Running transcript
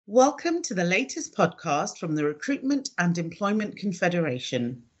Welcome to the latest podcast from the Recruitment and Employment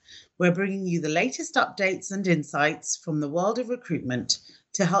Confederation. We're bringing you the latest updates and insights from the world of recruitment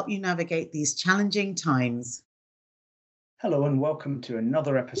to help you navigate these challenging times. Hello and welcome to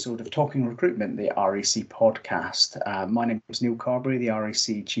another episode of Talking Recruitment, the REC podcast. My name is Neil Carberry, the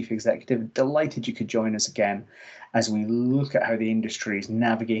REC Chief Executive. Delighted you could join us again as we look at how the industry is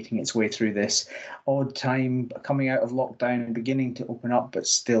navigating its way through this odd time, coming out of lockdown and beginning to open up, but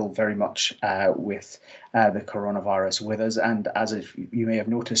still very much with the coronavirus with us. And as you may have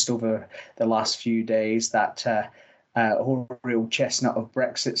noticed over the last few days, that real chestnut of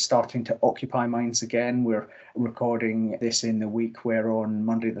Brexit starting to occupy minds again. We're recording this in the week where on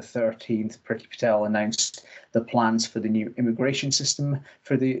Monday the 13th, Priti Patel announced the plans for the new immigration system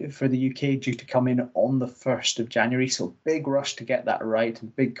for the UK due to come in on the 1st of January. So big rush to get that right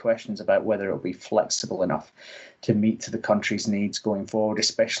and big questions about whether it'll be flexible enough to meet the country's needs going forward,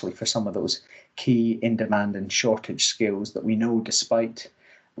 especially for some of those key in-demand and shortage skills that we know despite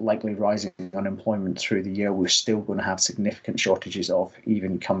likely rising unemployment through the year, we're still going to have significant shortages of,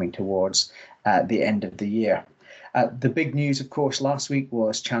 even coming towards the end of the year. The big news, of course, last week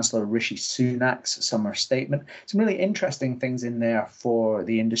was Chancellor Rishi Sunak's summer statement. Some really interesting things in there for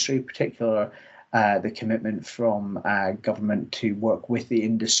the industry, in particular the commitment from government to work with the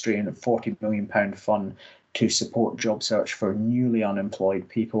industry in a £40 million fund to support job search for newly unemployed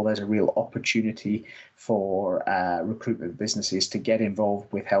people. There's a real opportunity for recruitment businesses to get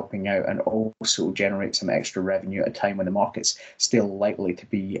involved with helping out and also generate some extra revenue at a time when the market's still likely to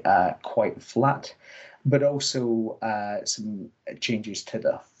be quite flat. But also some changes to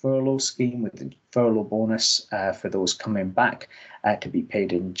the furlough scheme with the furlough bonus for those coming back to be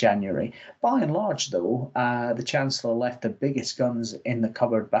paid in January. By and large, though, the Chancellor left the biggest guns in the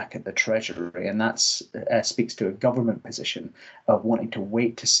cupboard back at the Treasury, and that speaks to a government position of wanting to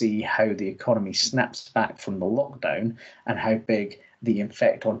wait to see how the economy snaps back from the lockdown and how big the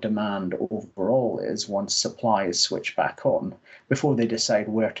effect on demand overall is once supply is switched back on, before they decide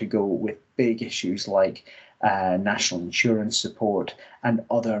where to go with big issues like national insurance support and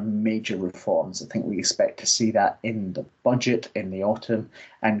other major reforms. I think we expect to see that in the budget in the autumn,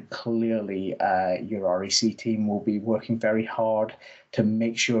 and clearly your REC team will be working very hard to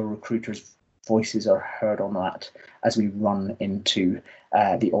make sure recruiters' voices are heard on that as we run into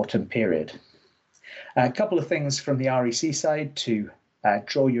the autumn period. A couple of things from the REC side to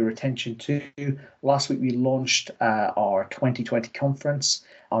draw your attention to. Last week we launched our 2020 conference.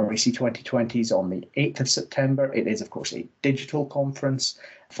 REC 2020 is on the 8th of September. It is, of course, a digital conference.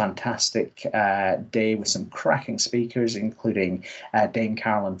 Fantastic day with some cracking speakers, including Dame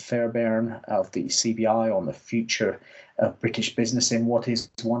Carolyn Fairbairn of the CBI on the future of British business in what is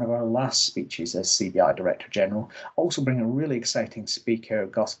one of our last speeches as CBI Director General. Also bring a really exciting speaker,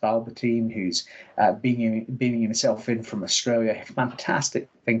 Gus Balbotine, who's beaming himself in from Australia. Fantastic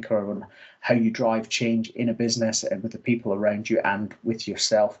thinker on how you drive change in a business and with the people around you and with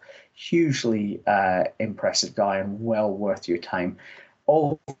yourself. Hugely impressive guy and well worth your time.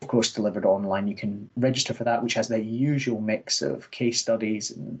 All, of course, delivered online. You can register for that, which has the usual mix of case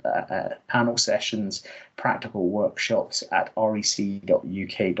studies and panel sessions, practical workshops at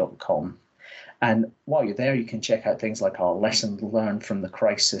rec.uk.com. And while you're there, you can check out things like our Lessons Learned from the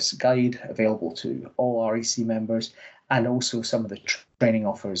Crisis guide, available to all REC members, and also some of the training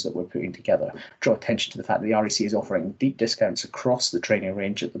offers that we're putting together. Draw attention to the fact that the REC is offering deep discounts across the training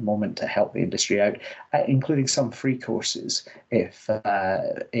range at the moment to help the industry out, including some free courses if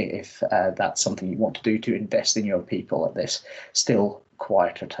that's something you want to do to invest in your people at this still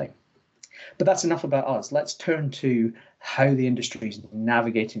quieter time. But that's enough about us. Let's turn to how the industry is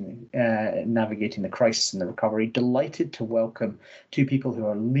navigating the crisis and the recovery. Delighted to welcome two people who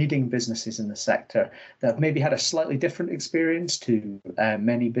are leading businesses in the sector that have maybe had a slightly different experience to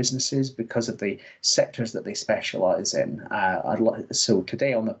many businesses because of the sectors that they specialise in. So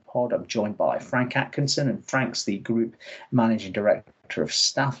today on the pod, I'm joined by Frank Atkinson, and Frank's the Group Managing Director of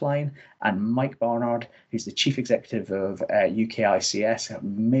Staffline, and Mike Barnard, who's the Chief Executive of UKICS, a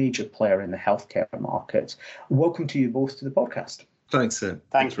major player in the healthcare market. Welcome to you both to the podcast. Thanks,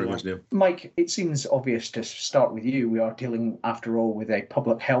 thanks very much, Neil. Mike, it seems obvious to start with you. We are dealing, after all, with a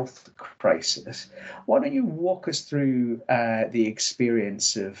public health crisis. Why don't you walk us through the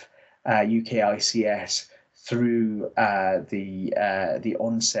experience of UKICS through the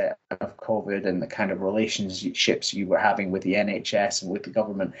onset of COVID and the kind of relationships you were having with the NHS and with the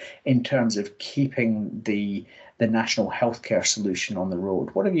government in terms of keeping the national healthcare solution on the road?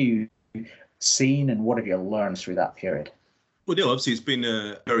 What have you seen and what have you learned through that period? Well, Neil, obviously it's been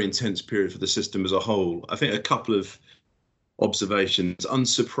a very intense period for the system as a whole. I think a couple of observations.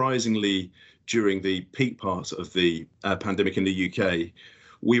 Unsurprisingly, during the peak part of the pandemic in the UK,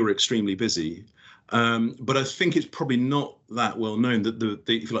 we were extremely busy. But I think it's probably not that well known that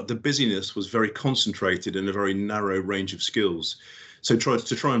the busyness was very concentrated in a very narrow range of skills. So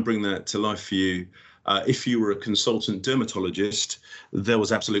to try and bring that to life for you, if you were a consultant dermatologist, there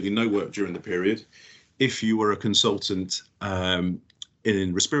was absolutely no work during the period. If you were a consultant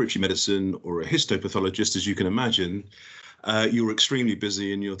in respiratory medicine or a histopathologist, as you can imagine, you were extremely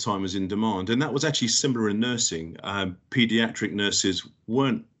busy and your time was in demand. And that was actually similar in nursing. Pediatric nurses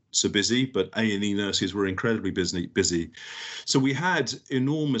weren't so busy, but A&E nurses were incredibly busy. So we had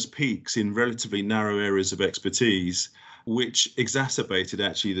enormous peaks in relatively narrow areas of expertise, which exacerbated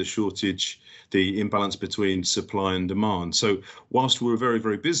actually the shortage, the imbalance between supply and demand. So whilst we were very,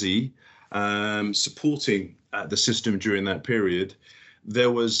 very busy supporting the system during that period,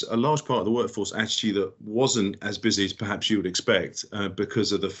 there was a large part of the workforce actually that wasn't as busy as perhaps you would expect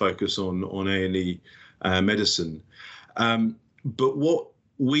because of the focus on A&E medicine. But what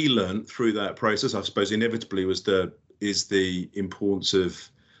we learned through that process, I suppose, inevitably is the importance of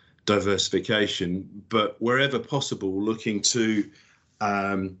diversification, but wherever possible, looking to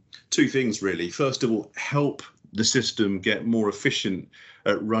two things really. First of all, help the system get more efficient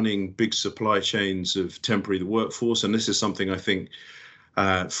at running big supply chains of temporary workforce, and this is something I think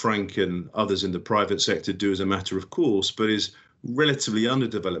Frank and others in the private sector do as a matter of course, but is relatively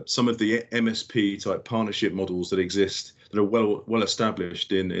underdeveloped. Some of the MSP type partnership models that exist that are well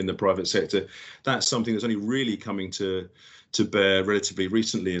established in the private sector, that's something that's only really coming to bear relatively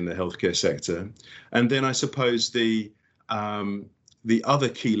recently in the healthcare sector. And then I suppose the other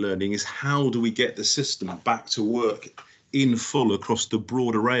key learning is how do we get the system back to work in full across the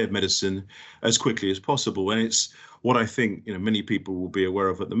broad array of medicine as quickly as possible. And it's what I think many people will be aware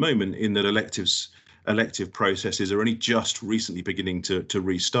of at the moment, in that elective processes are only just recently beginning to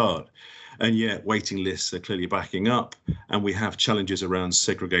restart, and yet waiting lists are clearly backing up, and we have challenges around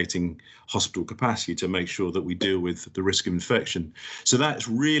segregating hospital capacity to make sure that we deal with the risk of infection. So that's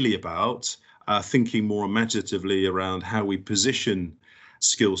really about thinking more imaginatively around how we position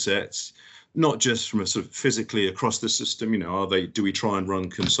skill sets, not just from a sort of physically across the system. Do we try and run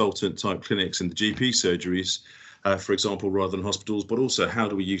consultant type clinics in the GP surgeries, for example, rather than hospitals, but also how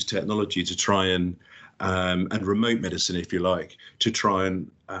do we use technology to try and remote medicine, if you like, to try and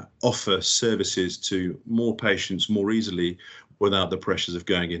offer services to more patients more easily without the pressures of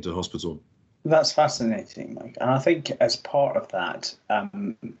going into hospital. That's fascinating, Mike. And I think as part of that,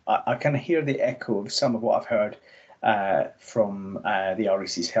 I can hear the echo of some of what I've heard from the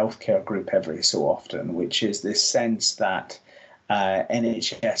REC's healthcare group every so often, which is this sense that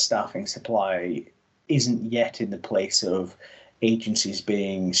NHS staffing supply isn't yet in the place of agencies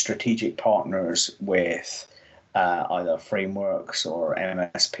being strategic partners with either frameworks or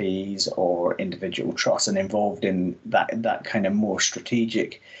MSPs or individual trusts, and involved in that kind of more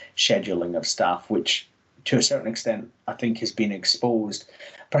strategic scheduling of staff, which to a certain extent I think has been exposed,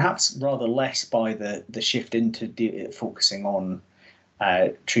 perhaps rather less by the shift into focusing on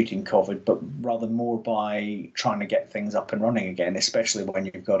treating COVID, but rather more by trying to get things up and running again, especially when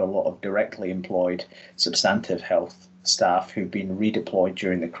you've got a lot of directly employed substantive health staff who've been redeployed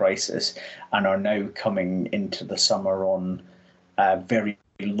during the crisis and are now coming into the summer on a very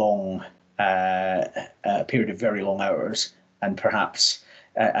long period of very long hours, and perhaps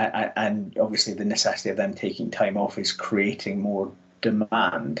and obviously the necessity of them taking time off is creating more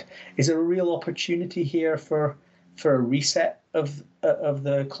demand. Is there a real opportunity here for a reset of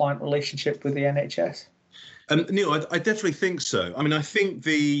the client relationship with the NHS? Neil, I definitely think so. I mean, I think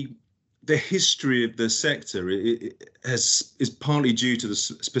the history of the sector is partly due to the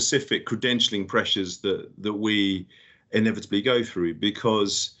specific credentialing pressures that we inevitably go through,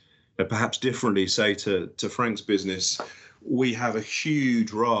 because perhaps differently, say to Frank's business, we have a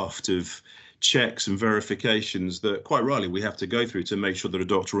huge raft of checks and verifications that quite rightly we have to go through to make sure that a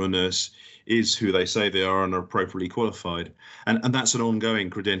doctor or nurse is who they say they are and are appropriately qualified. And that's an ongoing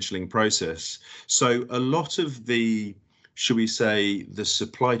credentialing process. So a lot of the, should we say, the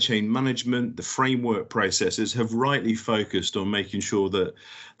supply chain management, the framework processes have rightly focused on making sure that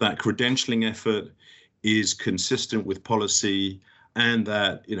that credentialing effort is consistent with policy, and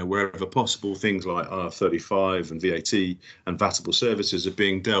that, wherever possible, things like R35 and VAT and VATable services are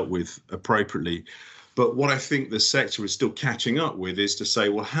being dealt with appropriately. But what I think the sector is still catching up with is to say,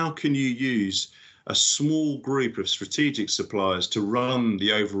 well, how can you use a small group of strategic suppliers to run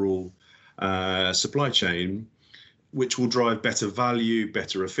the overall supply chain, which will drive better value,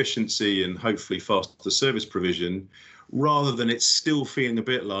 better efficiency, and hopefully faster service provision, rather than it's still feeling a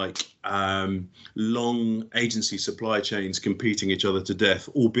bit like long agency supply chains competing each other to death,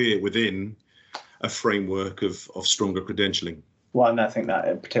 albeit within a framework of stronger credentialing. Well, and I think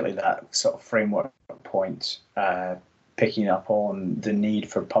that particularly that sort of framework point, picking up on the need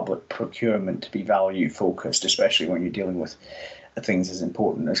for public procurement to be value focused, especially when you're dealing with things as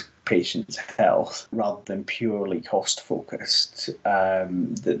important as patients' health, rather than purely cost focused.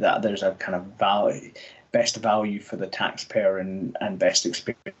 That there's a kind of best value for the taxpayer and best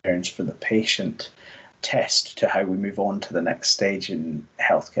experience for the patient test to how we move on to the next stage in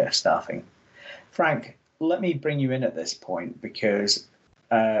healthcare staffing. Frank, let me bring you in at this point, because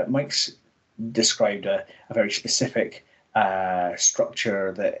Mike's described a very specific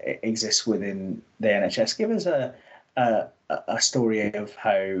structure that exists within the NHS. Give us a story of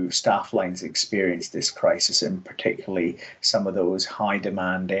how Staffline's experienced this crisis, and particularly some of those high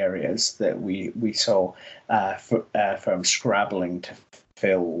demand areas that we saw firms scrabbling to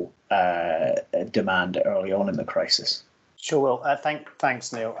fill demand early on in the crisis. Sure, Will.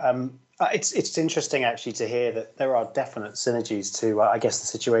 Thanks, Neil. It's interesting actually to hear that there are definite synergies to I guess the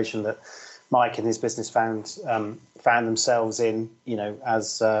situation that Mike and his business found themselves in,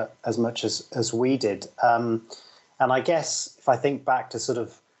 as much as we did. And I guess if I think back to sort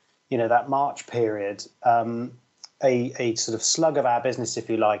of, that March period, a sort of slug of our business, if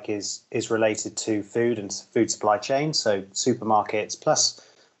you like, is related to food and food supply chain. So supermarkets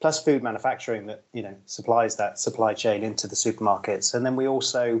plus food manufacturing that, supplies that supply chain into the supermarkets. And then we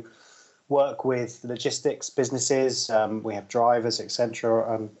also work with logistics businesses. We have drivers,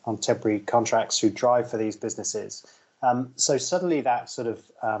 etc., on temporary contracts who drive for these businesses. So suddenly that sort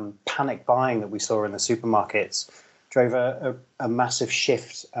of panic buying that we saw in the supermarkets drove a massive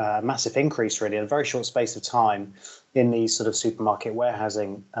shift, massive increase really in a very short space of time in these sort of supermarket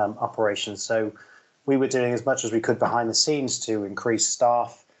warehousing operations. So we were doing as much as we could behind the scenes to increase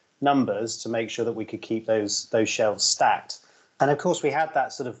staff numbers to make sure that we could keep those shelves stacked. And of course, we had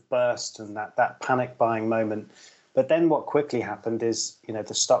that sort of burst and that panic buying moment. But then what quickly happened is,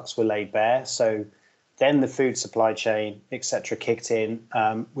 the stocks were laid bare. So then the food supply chain, etc., kicked in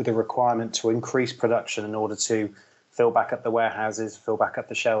with a requirement to increase production in order to fill back up the warehouses, fill back up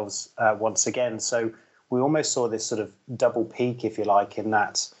the shelves once again. So we almost saw this sort of double peak, if you like, in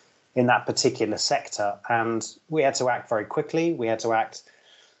that particular sector. And we had to act very quickly. We had to act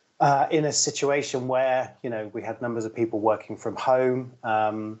in a situation where, we had numbers of people working from home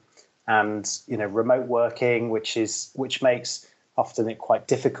and, remote working, which makes often it quite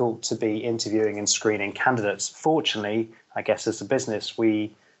difficult to be interviewing and screening candidates. Fortunately, I guess as a business,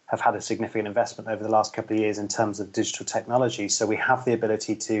 we have had a significant investment over the last couple of years in terms of digital technology. So we have the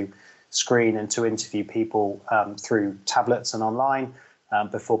ability to screen and to interview people through tablets and online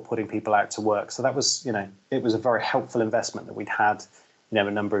before putting people out to work. So that was, it was a very helpful investment that we'd had, a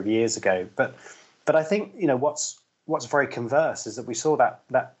number of years ago. But I think, what's very converse is that we saw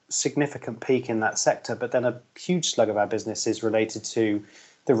that significant peak in that sector, but then a huge slug of our business is related to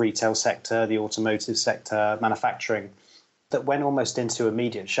the retail sector, the automotive sector, manufacturing, that went almost into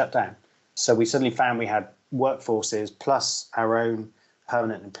immediate shutdown. So we suddenly found we had workforces plus our own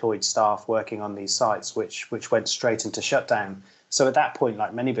permanent employed staff working on these sites, which went straight into shutdown. So at that point,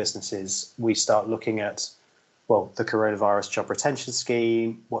 like many businesses, we start looking at, the coronavirus job retention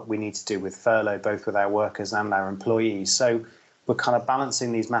scheme, what we need to do with furlough, both with our workers and our employees. So we're kind of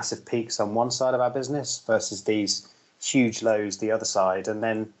balancing these massive peaks on one side of our business versus these huge lows the other side, and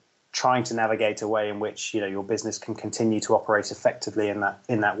then trying to navigate a way in which your business can continue to operate effectively in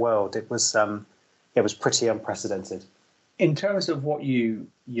that world. It was pretty unprecedented. In terms of what you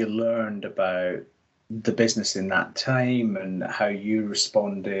learned about the business in that time and how you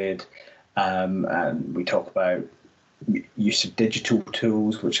responded, and we talk about use of digital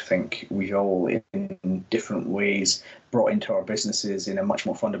tools, which I think we all in different ways brought into our businesses in a much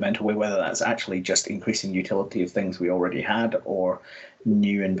more fundamental way, whether that's actually just increasing utility of things we already had or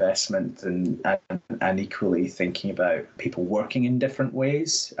new investment and equally thinking about people working in different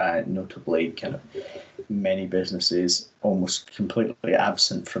ways, notably kind of many businesses almost completely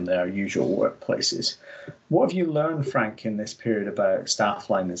absent from their usual workplaces. What have you learned, Frank, in this period about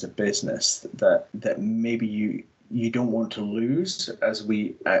Staffline as a business that maybe you don't want to lose as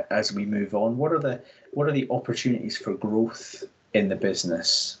we move on? What are the opportunities for growth in the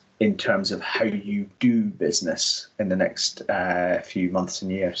business in terms of how you do business in the next few months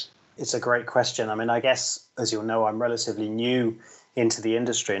and years? It's a great question. I mean, I guess, as you'll know, I'm relatively new into the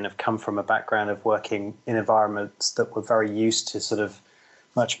industry and have come from a background of working in environments that were very used to sort of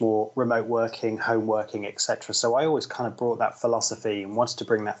much more remote working, home working, etc. So I always kind of brought that philosophy and wanted to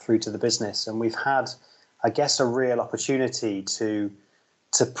bring that through to the business. And we've had I guess, a real opportunity to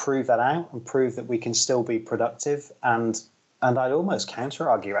prove that out and prove that we can still be productive. And I'd almost counter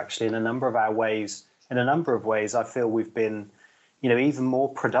argue, actually, in a number of ways, I feel we've been, even more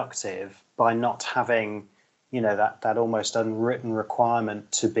productive by not having, that almost unwritten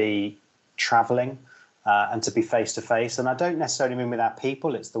requirement to be traveling and to be face to face. And I don't necessarily mean with our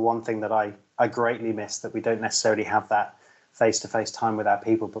people. It's the one thing that I greatly miss, that we don't necessarily have that face to face time with our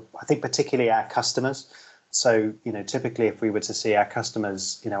people, but I think particularly our customers. So, typically if we were to see our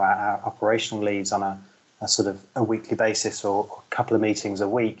customers, our operational leads on a sort of a weekly basis or a couple of meetings a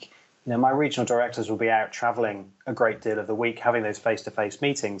week, my regional directors will be out traveling a great deal of the week, having those face-to-face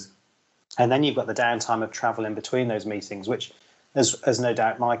meetings. And then you've got the downtime of travel in between those meetings, which, as no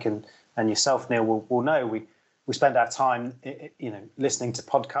doubt Mike and yourself, Neil, will know, we spend our time, listening to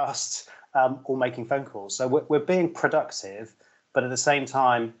podcasts or making phone calls. So we're being productive, but at the same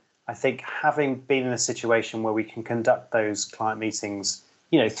time, I think having been in a situation where we can conduct those client meetings,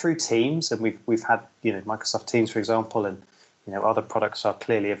 through Teams, and we've had, Microsoft Teams, for example, and other products are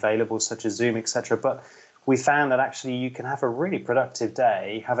clearly available, such as Zoom, etc. But we found that actually you can have a really productive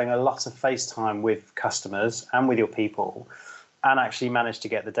day having a lot of face time with customers and with your people, and actually manage to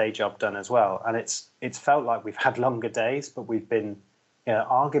get the day job done as well. And it's felt like we've had longer days, but we've been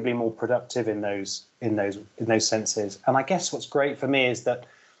arguably more productive in those senses. And I guess what's great for me is that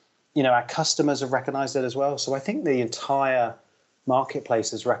our customers have recognized it as well. So I think the entire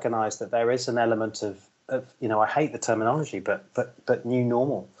marketplace has recognized that there is an element of I hate the terminology, but new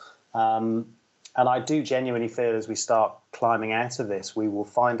normal. And I do genuinely feel as we start climbing out of this, we will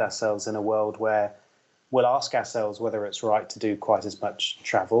find ourselves in a world where we'll ask ourselves whether it's right to do quite as much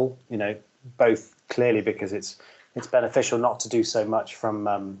travel, both clearly because it's beneficial not to do so much from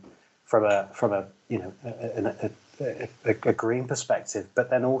a green perspective, but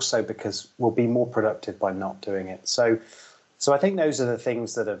then also because we'll be more productive by not doing it. So I think those are the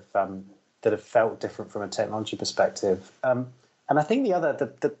things that have felt different from a technology perspective. And I think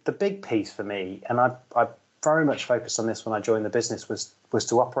the big piece for me, and I very much focused on this when I joined the business, was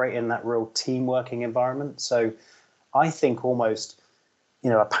to operate in that real team working environment. So I think almost,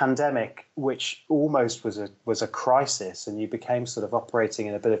 a pandemic, which almost was a crisis, and you became sort of operating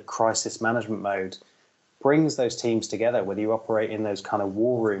in a bit of crisis management mode, brings those teams together, whether you operate in those kind of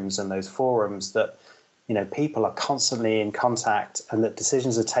war rooms and those forums that, people are constantly in contact and that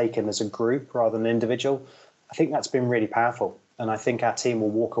decisions are taken as a group rather than individual. I think that's been really powerful. And I think our team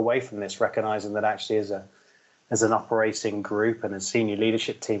will walk away from this recognizing that actually as an operating group and a senior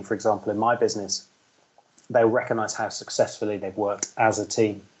leadership team, for example, in my business, they'll recognize how successfully they've worked as a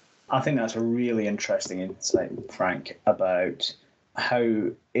team. I think that's a really interesting insight, Frank, about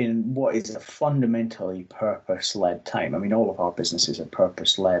how in what is a fundamentally purpose-led time. I mean, all of our businesses are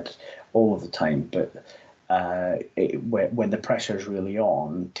purpose-led all of the time, but when the pressure is really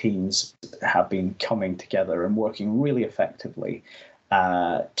on, teams have been coming together and working really effectively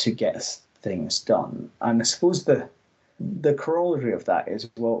to get things done. And I suppose the corollary of that is,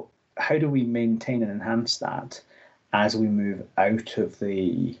 well, how do we maintain and enhance that as we move out of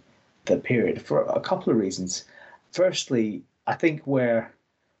the period? For a couple of reasons. Firstly, I think where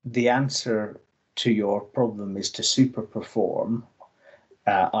the answer to your problem is to super perform,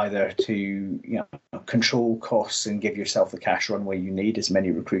 either to control costs and give yourself the cash runway you need, as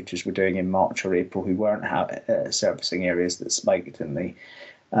many recruiters were doing in March or April who weren't servicing areas that spiked in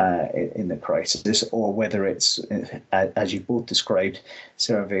the crisis, or whether it's, as you both described,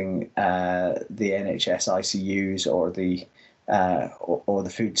 serving the NHS ICUs or the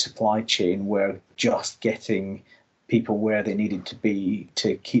food supply chain, where just getting people where they needed to be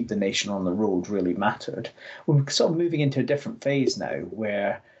to keep the nation on the road really mattered. We're sort of moving into a different phase now,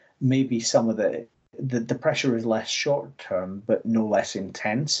 where maybe some of the pressure is less short term, but no less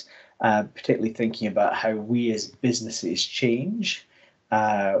intense, particularly thinking about how we as businesses change,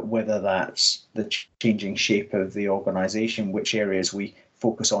 whether that's the changing shape of the organization, which areas we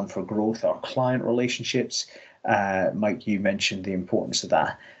focus on for growth, our client relationships. Mike, you mentioned the importance of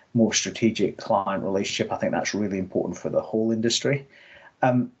that more strategic client relationship. I think that's really important for the whole industry.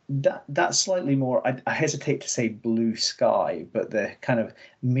 That's slightly more, I hesitate to say blue sky, but the kind of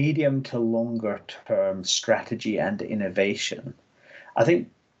medium to longer term strategy and innovation. I think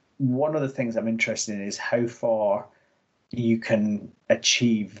one of the things I'm interested in is how far you can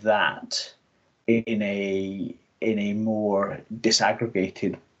achieve that in a more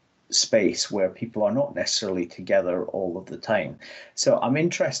disaggregated space where people are not necessarily together all of the time. So I'm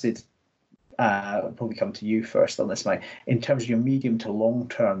interested, I'll probably come to you first on this, Mike, in terms of your medium to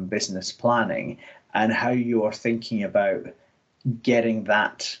long-term business planning and how you are thinking about getting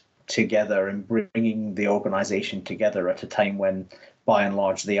that together and bringing the organisation together at a time when, by and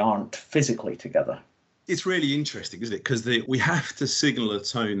large, they aren't physically together? It's really interesting, isn't it? Because we have to signal a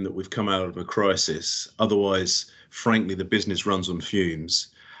tone that we've come out of a crisis. Otherwise, frankly, the business runs on fumes.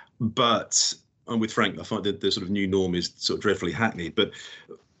 But, and with Frank, I find that the sort of new norm is sort of dreadfully hackneyed. But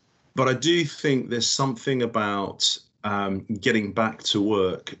I do think there's something about getting back to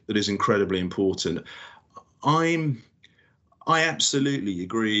work that is incredibly important. I absolutely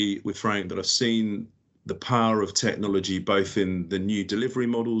agree with Frank that I've seen the power of technology, both in the new delivery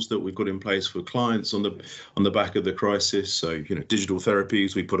models that we've got in place for clients on the back of the crisis. So, digital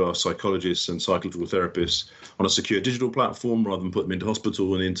therapies, we put our psychologists and psychological therapists on a secure digital platform rather than put them into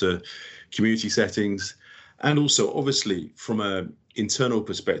hospital and into community settings. And also, obviously, from an internal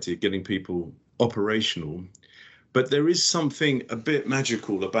perspective, getting people operational. But there is something a bit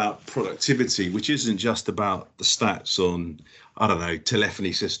magical about productivity, which isn't just about the stats on, I don't know,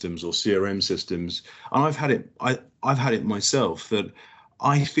 telephony systems or CRM systems. And I've had it myself, that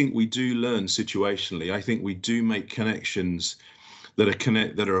I think we do learn situationally. I think we do make connections that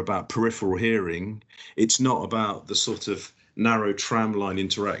are about peripheral hearing. It's not about the sort of narrow tramline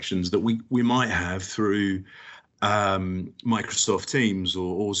interactions that we might have through Microsoft Teams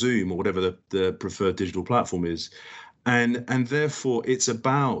or Zoom or whatever the preferred digital platform is. And therefore, it's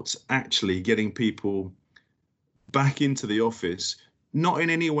about actually getting people back into the office, not in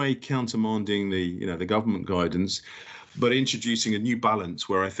any way countermanding the government guidance, but introducing a new balance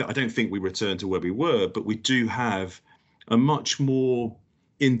where I don't think we return to where we were, but we do have a much more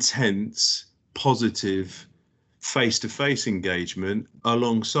intense, positive, face-to-face engagement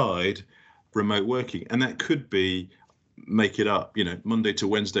alongside remote working. And that could be, make it up, Monday to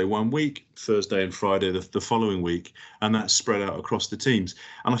Wednesday 1 week, Thursday and Friday the following week, and that's spread out across the teams.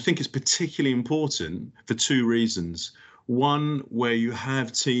 And I think it's particularly important for two reasons. One, where you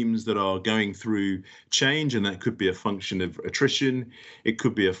have teams that are going through change, and that could be a function of attrition, it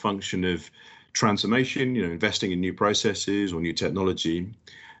could be a function of transformation, investing in new processes or new technology.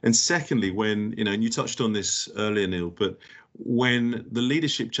 And secondly, when, and you touched on this earlier, Neil, but when the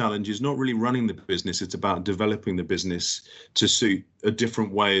leadership challenge is not really running the business, it's about developing the business to suit a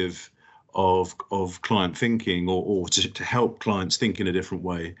different way of client thinking, or to help clients think in a different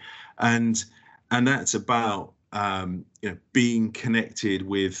way. And that's about being connected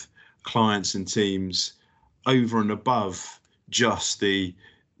with clients and teams over and above just the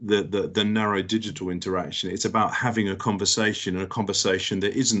narrow digital interaction. It's about having a conversation, and a conversation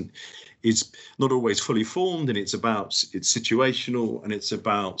that is not always fully formed, and it's situational, and it's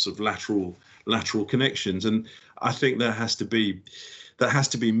about sort of lateral connections. And I think that has to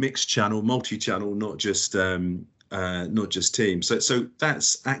be mixed channel, multi-channel, not just teams. So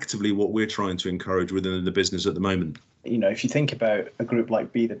that's actively what we're trying to encourage within the business at the moment. If you think about a group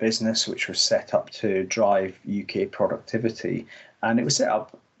like Be The Business, which was set up to drive UK productivity, and it was set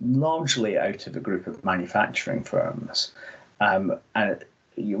up largely out of a group of manufacturing firms, and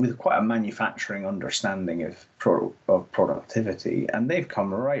with quite a manufacturing understanding of productivity. And they've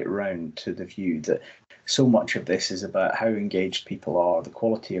come right around to the view that so much of this is about how engaged people are, the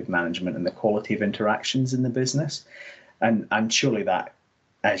quality of management and the quality of interactions in the business. And surely that,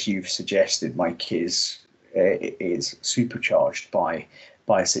 as you've suggested, Mike, is supercharged by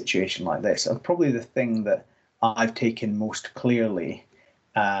a situation like this. And probably the thing that I've taken most clearly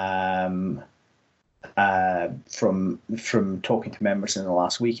from talking to members in the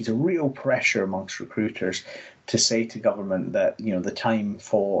last week is a real pressure amongst recruiters to say to government that the time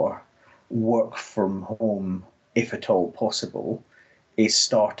for work from home, if at all possible, is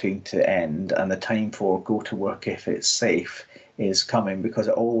starting to end, and the time for go to work if it's safe is coming, because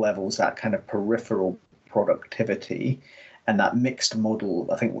at all levels that kind of peripheral productivity and that mixed model,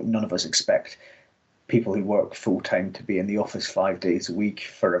 I think none of us expect people who work full-time to be in the office 5 days a week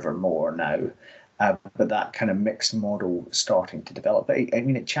forevermore now. But that kind of mixed model starting to develop. But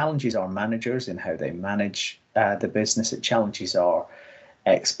it challenges our managers in how they manage the business. It challenges our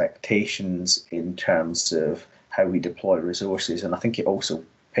expectations in terms of how we deploy resources. And I think it also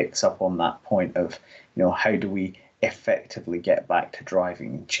picks up on that point of, how do we effectively get back to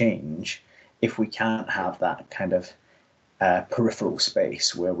driving change if we can't have that kind of peripheral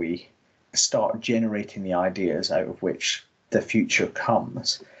space where we start generating the ideas out of which the future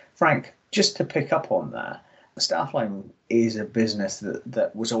comes. Frank, just to pick up on that, Staffline is a business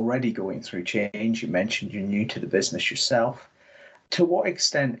that was already going through change. You mentioned you're new to the business yourself. To what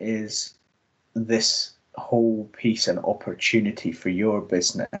extent is this whole piece an opportunity for your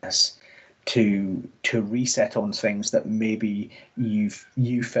business to reset on things that maybe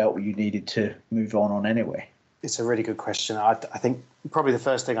you felt you needed to move on anyway? it's a really good question. I think probably the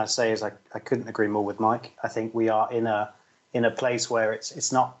first thing I'd say is I couldn't agree more with Mike. I think we are in a place where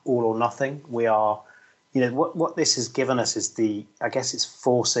it's not all or nothing. We are, what this has given us is it's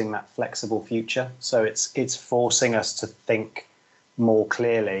forcing that flexible future. So it's forcing us to think more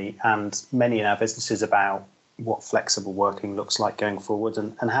clearly, and many in our businesses, about what flexible working looks like going forward,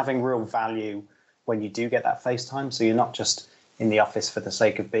 and having real value when you do get that face time. So you're not just in the office for the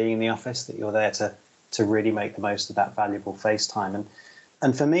sake of being in the office, that you're there to really make the most of that valuable face time.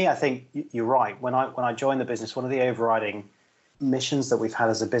 And for me, I think you're right. When I joined the business, one of the overriding missions that we've had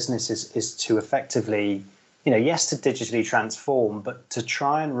as a business is to effectively, yes, to digitally transform, but to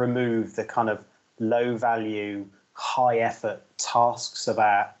try and remove the kind of low value, high effort tasks of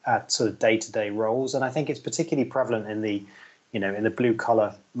our sort of day-to-day roles. And I think it's particularly prevalent in the blue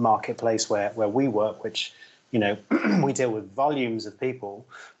collar marketplace where we work, which, we deal with volumes of people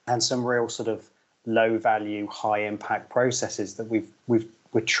and some real sort of low value, high impact processes that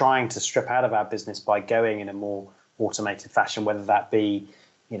we're trying to strip out of our business by going in a more automated fashion, whether that be,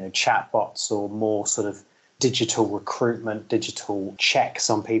 chatbots or more sort of digital recruitment, digital checks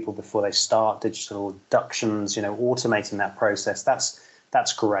on people before they start, digital inductions, automating that process.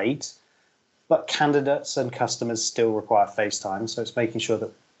 That's great. But candidates and customers still require face time. So it's making sure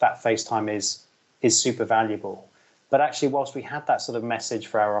that face time is super valuable. But actually, whilst we had that sort of message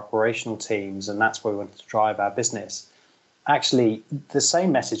for our operational teams, and that's where we wanted to drive our business, actually the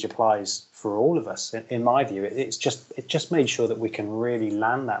same message applies for all of us. In my view, it just made sure that we can really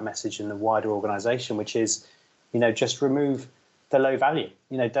land that message in the wider organization, which is, just remove the low value.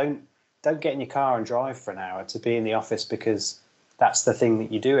 Don't get in your car and drive for an hour to be in the office because that's the thing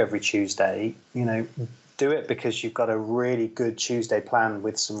that you do every Tuesday. Do it because you've got a really good Tuesday plan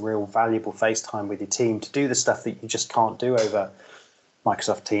with some real valuable face time with your team to do the stuff that you just can't do over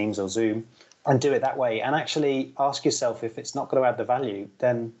Microsoft Teams or Zoom, and do it that way. And actually ask yourself, if it's not going to add the value,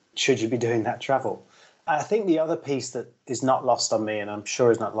 then should you be doing that travel? I think the other piece that is not lost on me, and I'm sure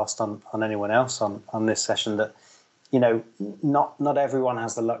is not lost on anyone else on this session, that, not everyone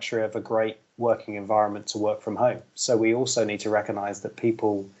has the luxury of a great working environment to work from home. So we also need to recognize that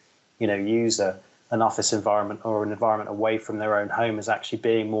people, use an office environment or an environment away from their own home as actually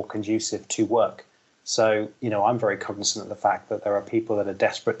being more conducive to work. So, I'm very cognizant of the fact that there are people that are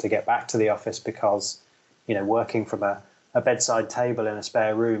desperate to get back to the office because, working from a bedside table in a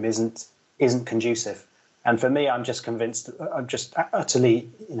spare room isn't conducive. And for me, I'm just convinced, I'm just utterly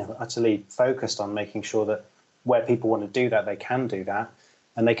focused on making sure that where people want to do that, they can do that,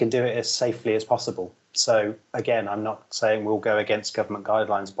 and they can do it as safely as possible. So again, I'm not saying we'll go against government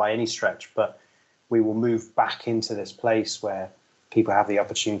guidelines by any stretch, but we will move back into this place where people have the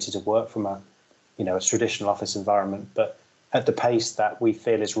opportunity to work from a traditional office environment, but at the pace that we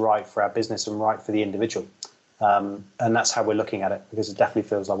feel is right for our business and right for the individual. And that's how we're looking at it, because it definitely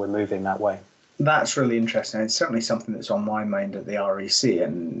feels like we're moving that way. That's really interesting. It's certainly something that's on my mind at the REC,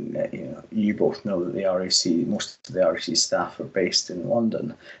 and you both know that the REC, most of the REC staff are based in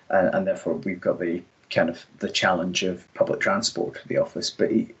London, and therefore we've got the kind of the challenge of public transport to the office.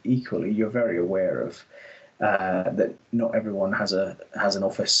 But equally, you're very aware of that not everyone has an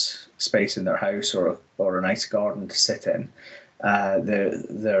office space in their house or a nice garden to sit in.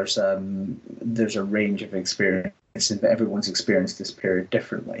 There's a range of experiences, but everyone's experienced this period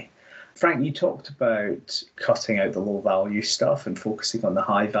differently. Frank, you talked about cutting out the low value stuff and focusing on the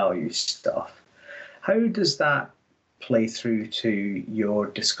high value stuff. How does that play through to your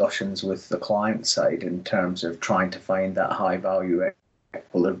discussions with the client side in terms of trying to find that high value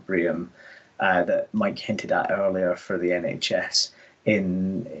equilibrium that Mike hinted at earlier for the NHS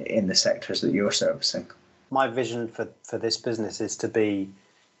in the sectors that you're servicing? My vision for this business is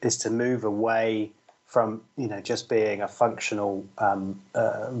to move away from just being a functional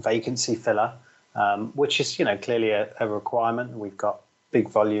vacancy filler, which is clearly a requirement. We've got big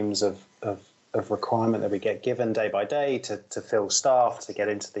volumes of requirement that we get given day by day to fill staff, to get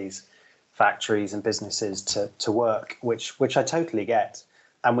into these factories and businesses to work, which I totally get.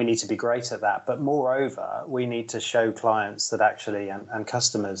 And we need to be great at that. But moreover, we need to show clients that actually and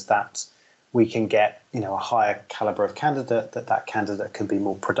customers that we can get a higher caliber of candidate, that candidate can be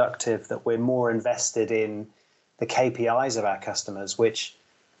more productive, that we're more invested in the KPIs of our customers, which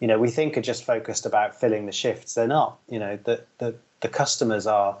we think are just focused about filling the shifts. They're not. The customers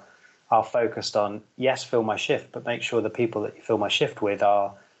are focused on, yes, fill my shift, but make sure the people that you fill my shift with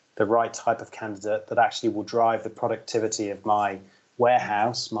are the right type of candidate that actually will drive the productivity of my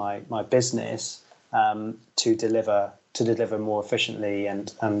warehouse, my business, to deliver more efficiently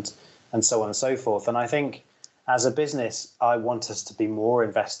and so on and so forth. And I think as a business, I want us to be more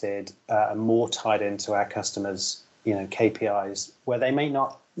invested and more tied into our customers, KPIs, where they may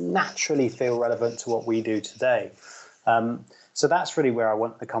not naturally feel relevant to what we do today. So that's really where I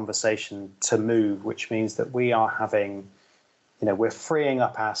want the conversation to move, which means that we are having, we're freeing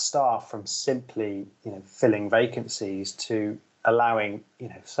up our staff from simply, filling vacancies to allowing,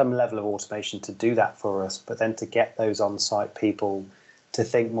 some level of automation to do that for us, but then to get those on-site people to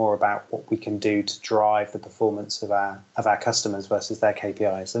think more about what we can do to drive the performance of our customers versus their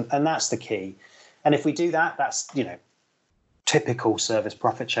KPIs. And that's the key. And if we do that, that's, typical service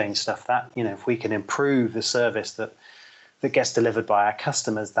profit chain stuff that, if we can improve the service that gets delivered by our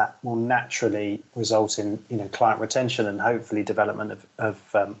customers, that will naturally result in, client retention and hopefully development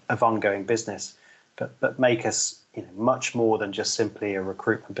of ongoing business, but make us, much more than just simply a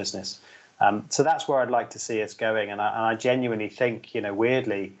recruitment business. So that's where I'd like to see us going. And I genuinely think,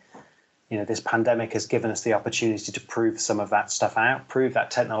 weirdly, this pandemic has given us the opportunity to prove some of that stuff out, prove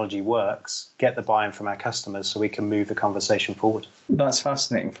that technology works, get the buy-in from our customers so we can move the conversation forward. That's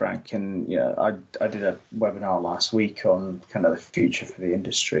fascinating, Frank. And I did a webinar last week on kind of the future for the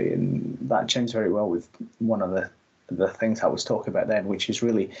industry, and that chimes very well with one of the things I was talking about then, which is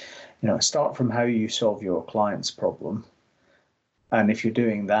really, start from how you solve your client's problem. And if you're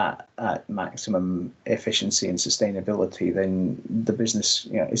doing that at maximum efficiency and sustainability, then the business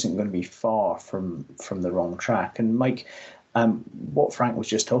isn't going to be far from the wrong track. And Mike, what Frank was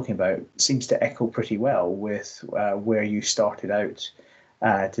just talking about seems to echo pretty well with where you started out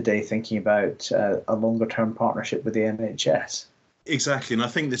today, thinking about a longer term partnership with the NHS. Exactly. And I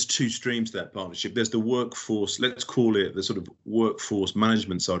think there's two streams to that partnership. There's the workforce, let's call it the sort of workforce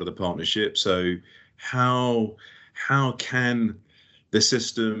management side of the partnership. So how can the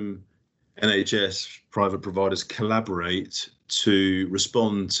system, NHS, private providers collaborate to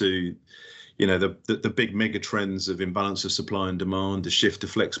respond to, the big mega trends of imbalance of supply and demand, the shift to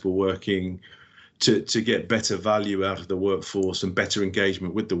flexible working, to get better value out of the workforce and better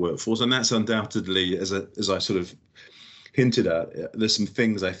engagement with the workforce. And that's undoubtedly, as I sort of hinted at, there's some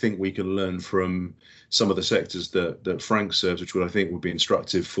things I think we can learn from some of the sectors that Frank serves, which I think would be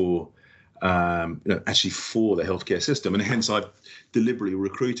instructive for actually for the healthcare system. And hence I've deliberately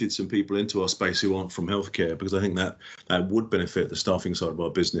recruited some people into our space who aren't from healthcare, because I think that would benefit the staffing side of our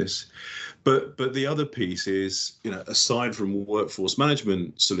business. But the other piece is, aside from workforce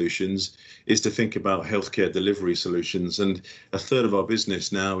management solutions, is to think about healthcare delivery solutions. And a third of our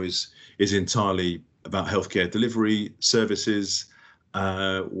business now is entirely about healthcare delivery services,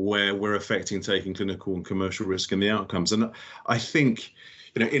 where we're affecting taking clinical and commercial risk and the outcomes. And I think,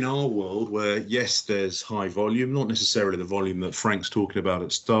 in our world where, yes, there's high volume, not necessarily the volume that Frank's talking about at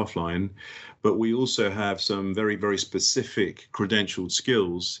Staffline, but we also have some very, very specific credentialed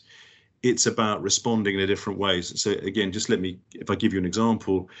skills. It's about responding in a different ways. So again, if I give you an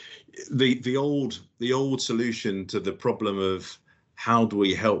example, the old solution to the problem of how do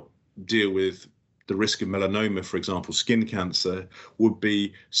we help deal with the risk of melanoma, for example, skin cancer, would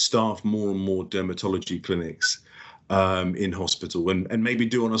be staff more and more dermatology clinics in hospital, and maybe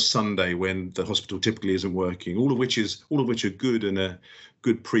do on a Sunday when the hospital typically isn't working. All of which are good and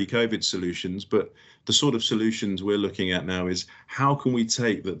good pre-COVID solutions. But the sort of solutions we're looking at now is how can we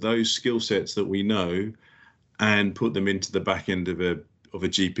take those skill sets that we know and put them into the back end of a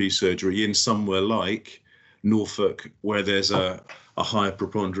GP surgery in somewhere like Norfolk, where there's a higher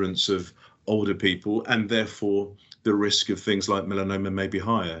preponderance of older people, and therefore the risk of things like melanoma may be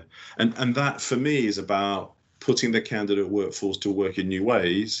higher. And that for me is about putting the candidate workforce to work in new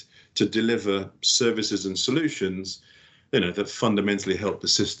ways to deliver services and solutions, that fundamentally help the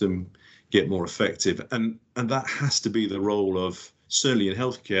system get more effective. And that has to be the role of, certainly in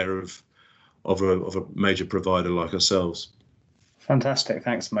healthcare, of a major provider like ourselves. Fantastic.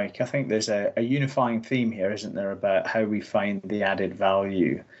 Thanks, Mike. I think there's a unifying theme here, isn't there, about how we find the added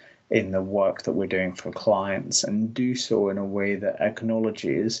value in the work that we're doing for clients, and do so in a way that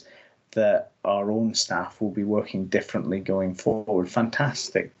acknowledges that our own staff will be working differently going forward.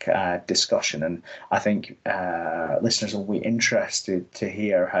 Fantastic discussion, and I think listeners will be interested to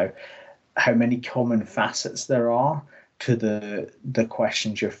hear how many common facets there are to the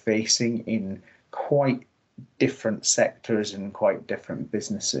questions you're facing in quite different sectors and quite different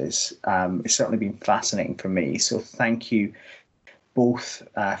businesses. It's certainly been fascinating for me. So thank you both,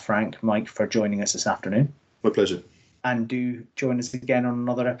 Frank, Mike, for joining us this afternoon. My pleasure. and do join us again on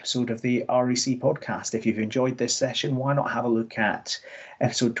another episode of the REC podcast. If you've enjoyed this session, why not have a look at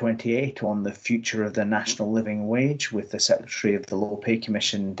episode 28 on the future of the national living wage with the Secretary of the Low Pay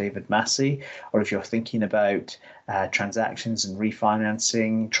Commission, David Massey, or if you're thinking about transactions and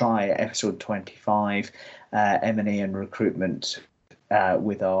refinancing, try episode 25, M&A and recruitment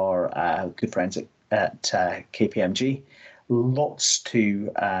with our good friends at KPMG. Lots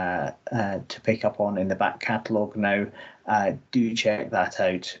to pick up on in the back catalogue now. Do check that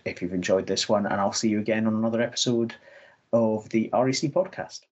out if you've enjoyed this one, and I'll see you again on another episode of the REC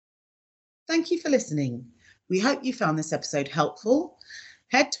podcast. Thank you for listening. We hope you found this episode helpful.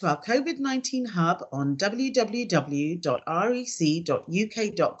 Head to our COVID-19 hub on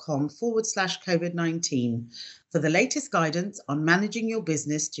www.rec.uk.com/COVID-19 for the latest guidance on managing your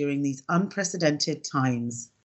business during these unprecedented times.